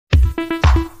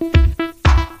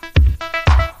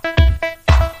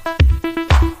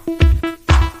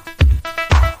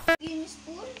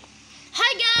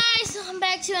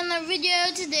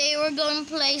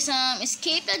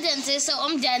dentist, so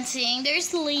I'm dancing.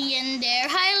 There's Lian there.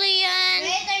 Hi, Lian.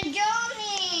 Wait, I'm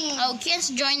joining. Oh, Kian's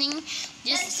joining.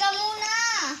 Dance ka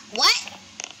muna. What?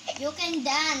 You can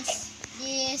dance.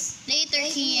 Yes. Later,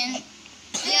 Wait. Kian.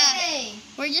 Hey.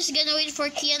 We're just gonna wait for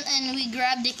Kian and we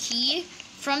grab the key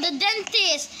from the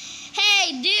dentist.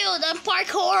 Hey, dude, I'm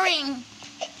parkouring.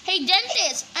 Hey,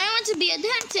 dentist, I want to be a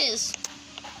dentist.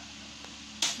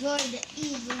 You're the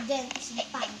evil dentist.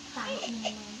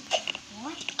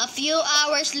 What? A few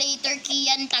hours later,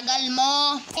 Kian, tagal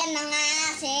mo. Yan na nga,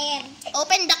 sir.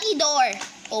 Open the key door.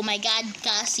 Oh my God,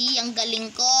 kasi ang galing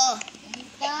ko.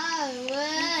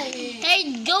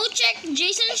 Hey, go check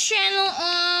Jason's channel,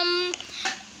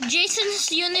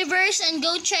 Jason's Universe, and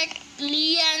go check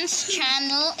Lian's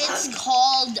channel. It's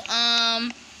called,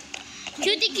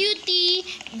 Cutie Cutie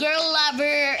Girl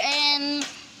Lover, and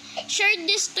share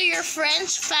this to your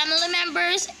friends, family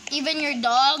members, even your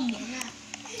dog,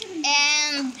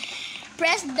 and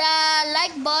press the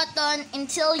like button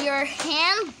until your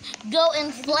hand go in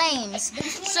flames.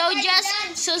 So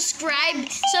just subscribe.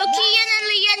 So Kian and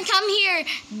Lian, come here.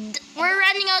 We're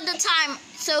running out of time.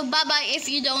 So bye bye if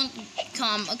you don't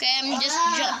come. Okay, I'm just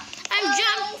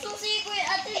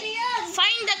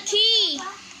find the key.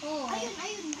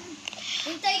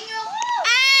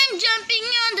 I'm jumping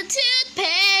on the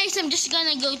toothpaste. I'm just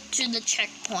gonna go to the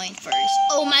checkpoint first.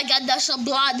 Oh my God, that's a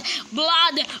bloody.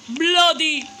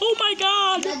 Oh my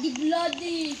God.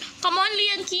 Bloody. Come on,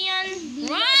 Lian, Kian.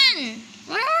 Run.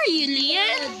 Where are you,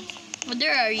 Lian? Oh,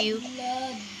 there are you.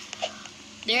 Blood.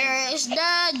 There is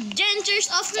the dentures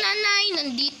of Nanay.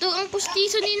 Nandito ang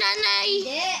pustiso ni Nanay.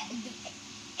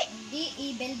 Hindi,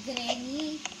 evil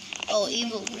granny. Oh,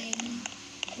 evil.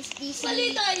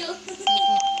 Mali tayo.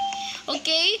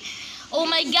 Okay. Oh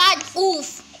my God.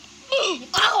 Oof.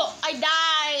 Oh, I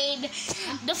died.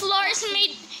 The floor is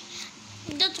made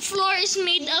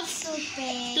of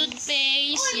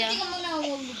toothpaste. Yeah.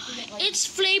 It's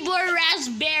flavor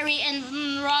raspberry and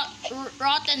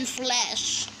rotten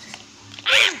flesh.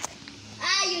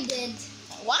 You did.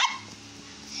 What?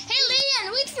 Hey,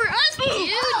 Lian, wait for us,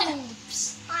 dude.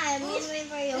 I'm waiting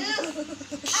for you.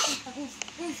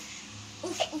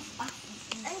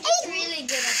 I'm just really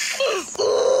good at this.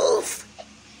 Oof.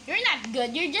 You're not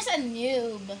good. You're just a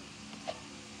noob.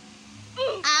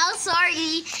 Oh,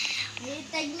 sorry.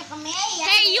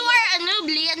 Hey, you are a noob,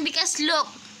 Lian, because look,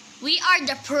 we are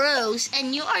the pros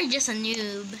and you are just a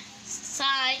noob.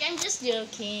 Sorry, I'm just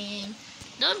joking.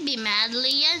 Don't be mad,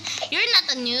 Lian. You're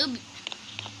not a noob.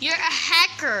 You're a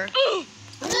hacker.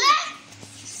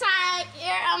 Sorry,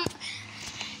 you're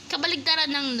kabaligtaran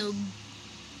ng noob.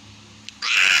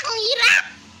 Ang hirap!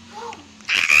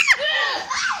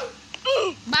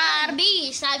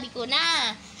 Barbie, sabi ko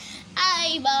na.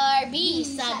 Ay, Barbie,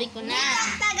 sabi ko na.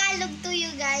 Tagalog to you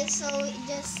guys, so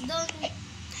just don't.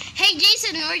 Hey,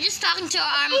 Jason, we're just talking to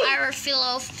our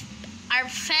fellow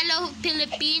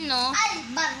Filipino. Ay,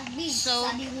 Barbie, So,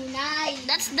 sabi mo na.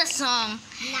 That's the song.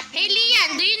 Hey,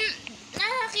 Lian,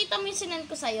 nakakita mo yung sinend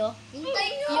ko sa'yo?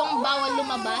 Hintay nyo. Yung bawal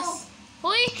lumabas?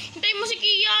 Hoy, hintay mo si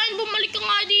Kian. Bumalik ka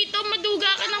nga dito.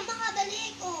 Maduga ka ng...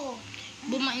 Makabalik ko.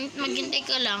 Maghintay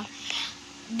ka lang.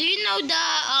 Do you know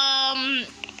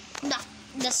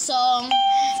the song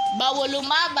Bawal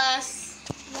Lumabas?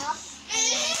 Yup.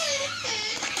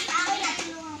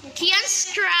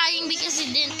 Kian's crying because he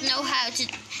didn't know how to...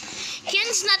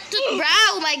 Kian's not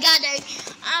toothbrow. Oh my God.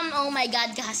 Oh my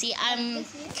God, kasi.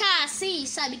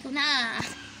 Sabi ko na.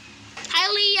 Hi,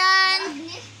 Lian.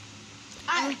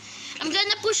 I'm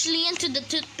gonna push Lian to the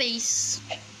toothpaste.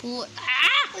 Kuya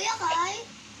Kai.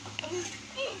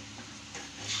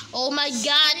 Oh my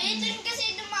God. Ito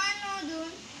kasi dumaan dun.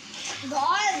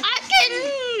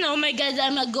 Oh my God,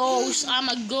 I'm a ghost.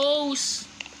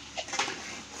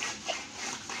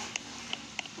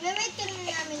 Wait ka na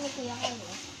namin ni Kuya Kai.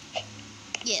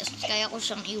 Yes, kaya ko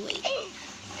siyang i-wait.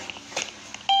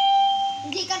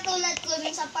 Hindi ka tulad ko nun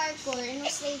sa parkour. No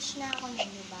stage na ako nun,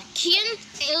 diba?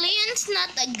 Lian's not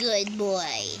a good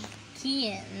boy.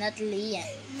 Kian, not Lian.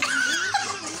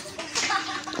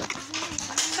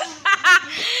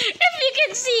 If you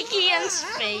can see Kian's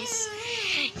face.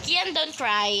 Kian, don't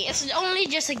cry. It's only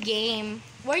just a game.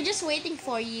 We're just waiting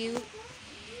for you.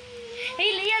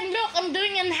 Hey, Lian, look, I'm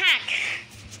doing a hack.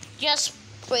 Just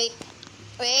wait.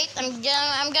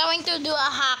 I'm going to do a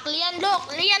hack. Lian, look.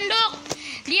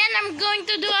 Lian, I'm going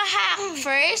to do a hack.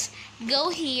 First, go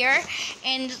here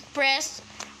and press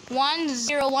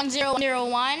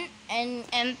 101001 and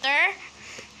enter.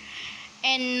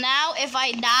 And now, if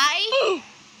I die,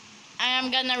 I'm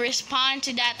gonna respawn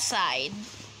to that side.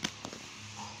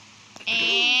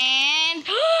 And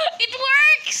it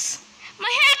works! My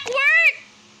hack worked!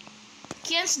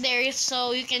 Kian's there,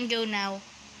 so you can go now.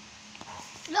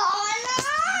 Lola!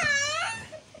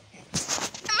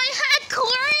 My hack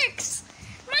works!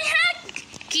 My hack!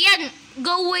 Kian,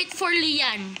 go wait for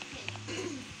Lian.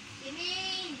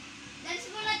 Timing! Dance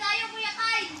muna tayo, Kuya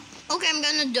Kai! Okay, I'm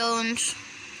gonna dance.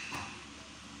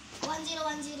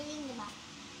 1010 yun, di ba?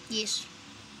 Yes.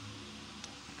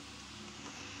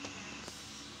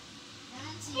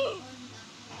 Dancing on the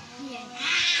floor. Yan.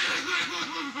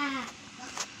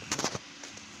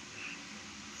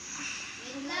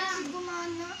 Wait lang.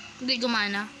 Gumana. Hindi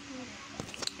gumana.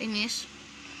 Inis.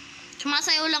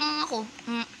 Sumasayaw lang ako.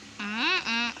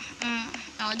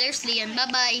 Oh, there's Lian.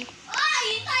 Bye-bye. Ay!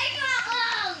 Hintayin mo ako!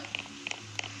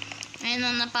 Ayun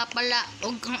ang napapala.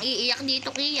 Huwag kang iiyak dito,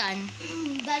 Kian.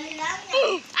 Dali lang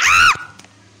yan.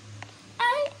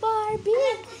 Ay,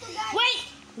 Barbie! Wait!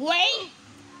 Wait!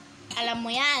 Alam mo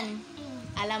yan.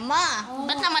 Alam mo.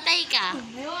 Ba't namatay ka?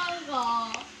 Ewan ko.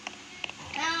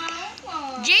 Ewan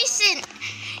ko. Jason,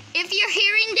 if you're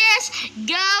hearing this,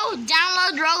 go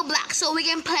download Roblox so we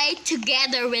can play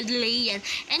together with Lian.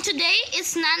 And today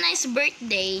is Nanay's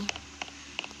birthday.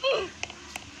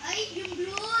 Ay, yung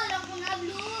blue. Alam ko na,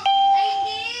 blue. Ay,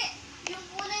 hindi. Yung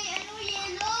kulay,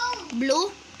 yellow. Blue?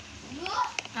 Blue?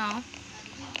 Oh.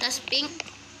 Tapos pink.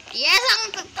 Yes,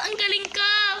 ang galing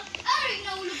ka. Ay,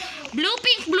 nahulog ako. Blue,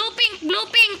 pink, blue, pink, blue,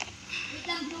 pink. Wait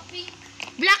lang, blue pink.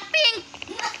 Black, pink.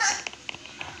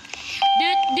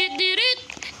 Dut, dut, dut, dut.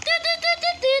 Dut, dut, dut,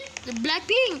 dut, dut. Black,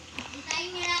 pink.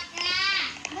 Hintayin niya ka.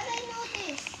 But I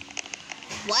noticed.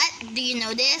 What? Do you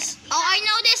know this? Oh, I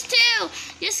know this too.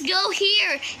 Just go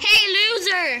here. Hey,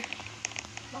 loser.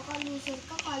 Baka loser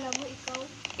ka, kala mo ikaw.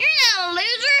 You're not a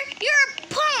loser. You're a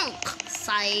punk.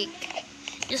 Psych.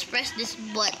 Just press this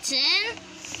button.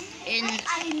 And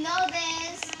I know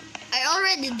this. I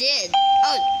already did.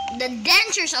 Oh, the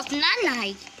dentures of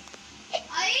Nanay.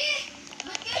 Ay,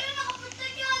 ba't kayo nakapunta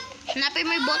dyan? Hanapin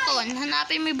mo yung buton.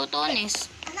 Hanapin mo yung butones.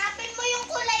 Hanapin mo yung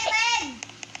kulay red.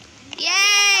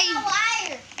 Yay! Ang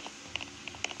wire.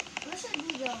 Ano siya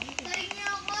dito? Hintayin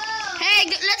niya ako. Hey,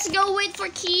 let's go wait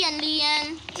for Kian,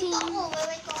 Lian. Dito ako,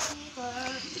 wait ko ako dito.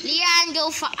 Lian,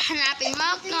 go hanapin mo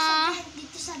ako.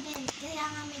 Dito sa bed. Kaya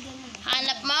nga may ganun.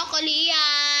 Hanap mo ako,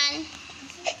 Lian.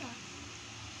 Saan ka?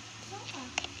 Saan ka?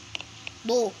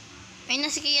 Bo. Ay, na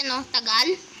si Kian, no?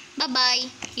 Tagal. Bye-bye,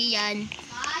 Kian.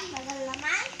 Ay, magal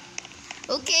naman.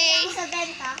 Okay. Kaya sa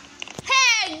benta.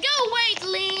 Hey, go wait,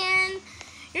 Lian.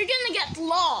 You're gonna get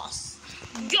lost.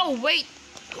 Go wait.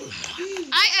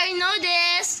 I know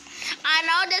this. I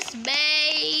know this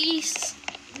base.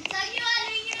 Bisan nyo,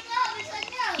 ano yun mo? Bisan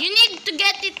nyo. You need to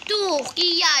get it too,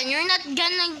 Kian. You're not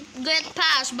gonna get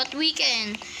past, but we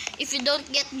can. If you don't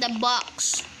get the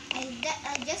box. I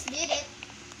just did it.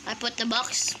 I put the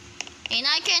box. And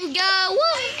I can go.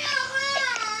 Woo!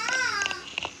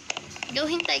 Go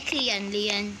hintay, Kian,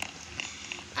 Lian.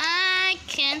 I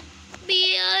can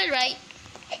be alright.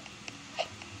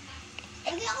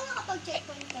 Hindi ako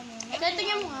nakapag-checkpoint kanina.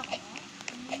 Tingnan mo nga ako.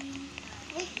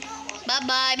 Wait na ako.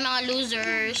 Bye-bye, mga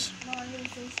losers. Mga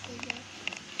losers ko dyan.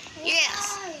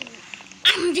 Yes. Ay.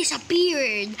 I'm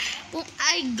disappeared. Well,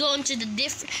 I go into the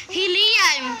different. Hey,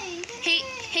 Lian.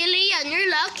 Hey, Lian,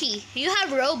 you're lucky. You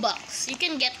have Robux. You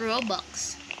can get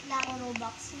Robux. Wala akong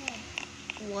Robux na eh.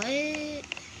 What?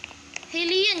 Hey,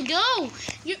 Lian, go.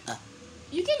 You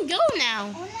can go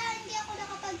now. Wala, hindi ako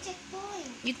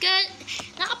nakapag-checkpoint. You can.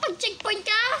 Nakapag-checkpoint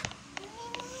ka?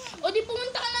 O di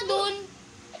pumunta ka na dun.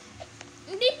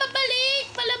 Hindi pa balik.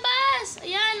 Palabas.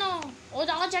 Ayan o. O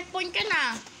naka-checkpoint ka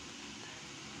na.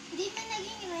 Hindi pa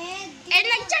naging red. Eh,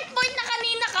 nag-checkpoint na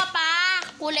kanina ka pa.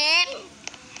 Kulit.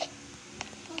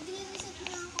 Mag-reset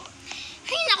na ako.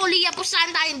 Ay, naku, Lia,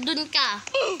 pustahan tayo. Dun ka.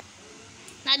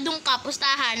 Nadun ka,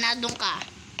 pustahan. Nadun ka.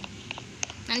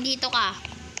 Nandito ka.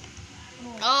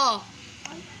 Oo.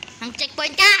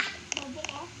 Nag-checkpoint ka. Bobo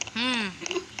ko.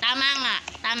 Tama nga.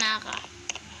 Tama ka.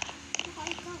 Baka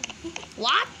ikaw.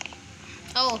 What?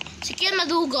 Oh, si Kian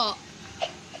madugo.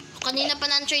 Kanina pa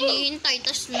nang hinihintay,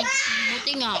 tapos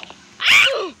nagbuti nga.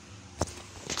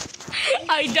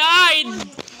 I died!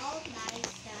 Oh,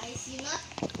 nice. You not?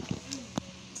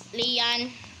 Lian.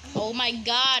 Oh my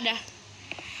God.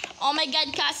 Oh my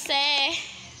God, kasi.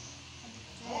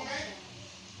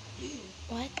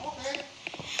 What?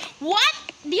 What?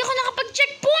 Di ako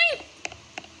nakapag-checkpoint.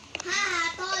 Ha,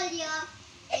 told you.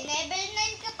 Eh, level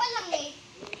 9 ka pa lang eh.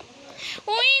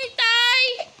 Uy, hintay.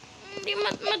 Hindi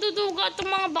matutuga itong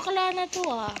mga bakla na to,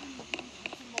 ah.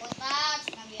 Bukas,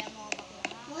 sinabihan mo ba?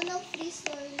 One of these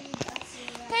story that's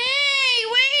Hey,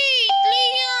 wait,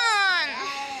 Lian.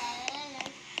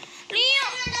 Lian,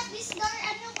 one of these story,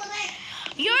 ano correct?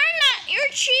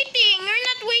 you're cheating. You're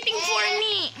not waiting for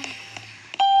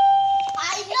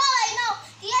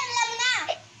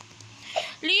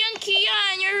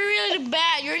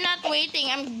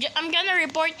waiting. I'm gonna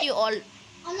report you all.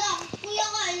 Ala, kuya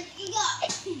ka, iga.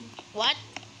 What?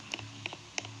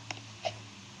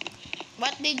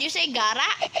 What did you say, Gara?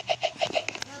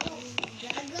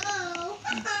 Go.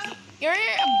 You're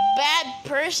a bad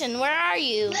person. Where are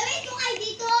you? Wait ko kayo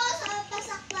dito.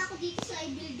 Pasakla ko dito sa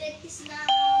i-build na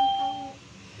ang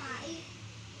pae.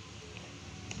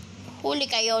 Huli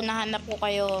kayo. Nahanap ko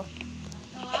kayo.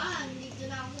 Dito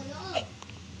na ako sa loob.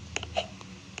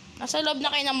 Nasa loob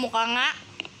na kayo ng mukha nga.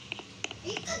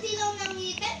 Kadilaw ng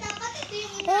ngipin. Dapat ito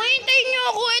yung ina. Oh, hintayin niyo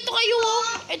ako. Ito kayo.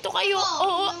 Ito kayo.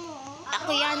 Oo. Ako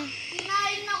yan.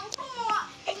 Kinain na ako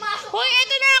pumasok. Hoy,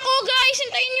 ito na ako, guys.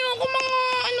 Hintayin niyo ako mga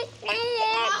ano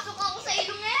nga. Pumasok ako sa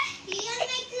ilong eh. Kian,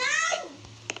 wait lang.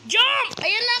 Jump!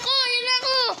 Ayan na ako. Ayan na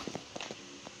ako.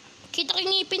 Kita ko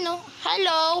yung ngipin, no?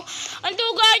 Hello? Ang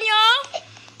duga niyo?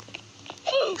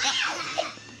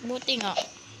 Buti nga.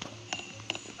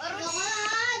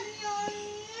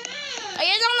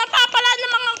 Ayan ang napapala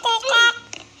ng mga kokak.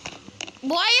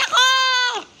 Buhay ako!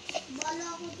 Bala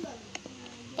ako dyan.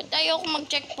 Ba't ayoko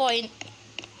mag-checkpoint?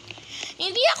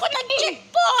 Hindi ako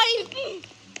nag-checkpoint!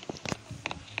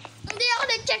 Hindi ako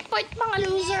nag-checkpoint, mga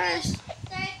losers.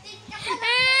 13 ka pa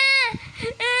lang.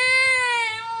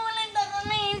 Walang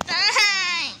dokumenta.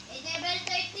 Level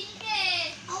 13 ka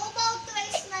eh. How about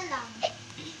twice na lang?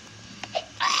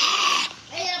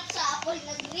 Mahirap sa apple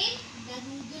na green.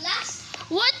 Nadudulas.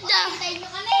 What the? Hintayin nyo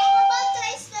ka na eh. How about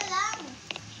twice na lang?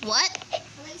 What?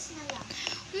 Twice na lang.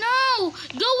 No!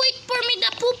 Go wait for me, the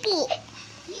poo-poo.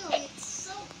 Ew, it's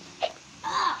so...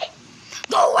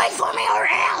 Go wait for me or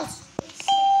else! It's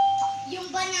so...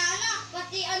 Yung banana,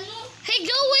 pati ano. Hey,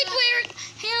 go wait where...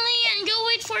 Hey, Lian, go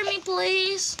wait for me,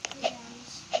 please.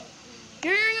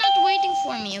 You're not waiting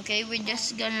for me, okay? We're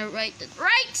just gonna write it.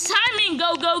 Right, Simon!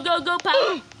 Go, go, go, go,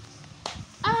 pal!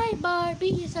 Ay,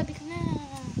 Barbie. Sabi ko na.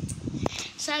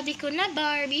 Sabi ko na,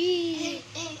 Barbie.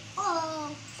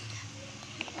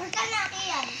 Where ka na,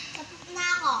 Kian? Tapos na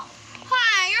ako.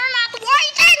 Hi, you're not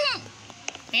waiting!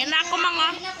 Ayan na ako mga...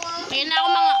 Ayan na ako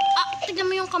mga... Tignan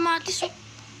mo yung kamatis, oh.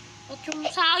 At yung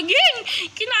saging.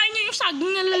 Kinain niya yung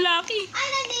saging ng lalaki. Ay,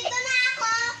 nandito na ako.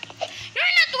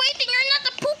 You're not waiting. You're not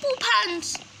a poo-poo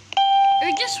pants.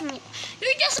 You're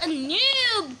just a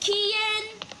noob, Kian.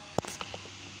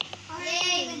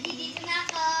 Okay, nandito na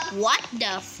ako. What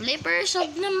the flippers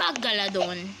of the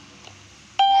Magaladon?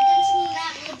 Dadance muna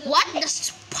ako doon. What the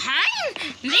spine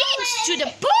leads to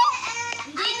the poo?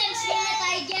 Hindi, dance muna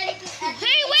tayo dyan.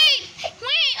 Hey, wait!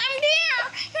 Wait, I'm there!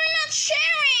 You're not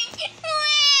sharing!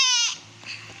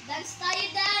 Dance tayo,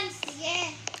 dance.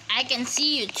 Sige. I can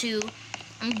see you too.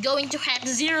 I'm going to hack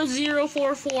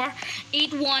 00448181.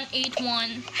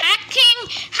 Hacking!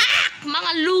 Hack!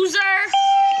 Mga loser!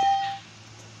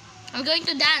 I'm going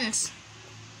to dance.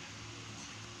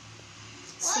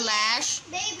 Slash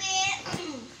Baby.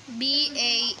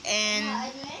 BANCE.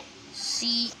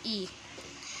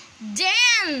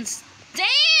 Dance!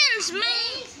 Dance, man!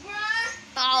 Dance,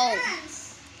 bruh. Oh,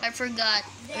 Dance. I forgot.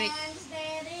 Wait. Dance,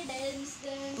 daddy, dance,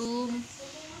 dance. Boom.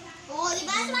 Oh, di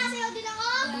ba? Sumasayaw din ako.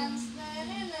 Dance,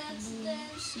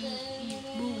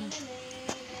 boom.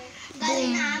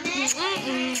 Galing namin.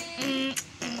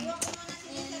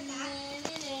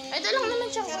 Ito lang naman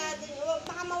siya.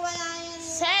 Baka mawala yan.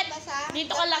 Set.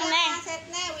 Dito ka lang, ne. Set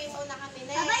na. Uwi muna kami,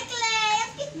 ne. Bye, Clay.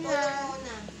 Ang cute na. Uwi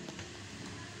muna.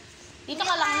 Dito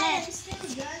ka lang, ne. Still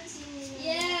dancing.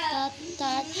 Yeah.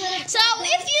 So,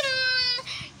 if you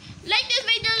like this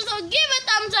video, so give a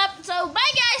thumbs up. So,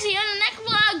 bye guys. See you on the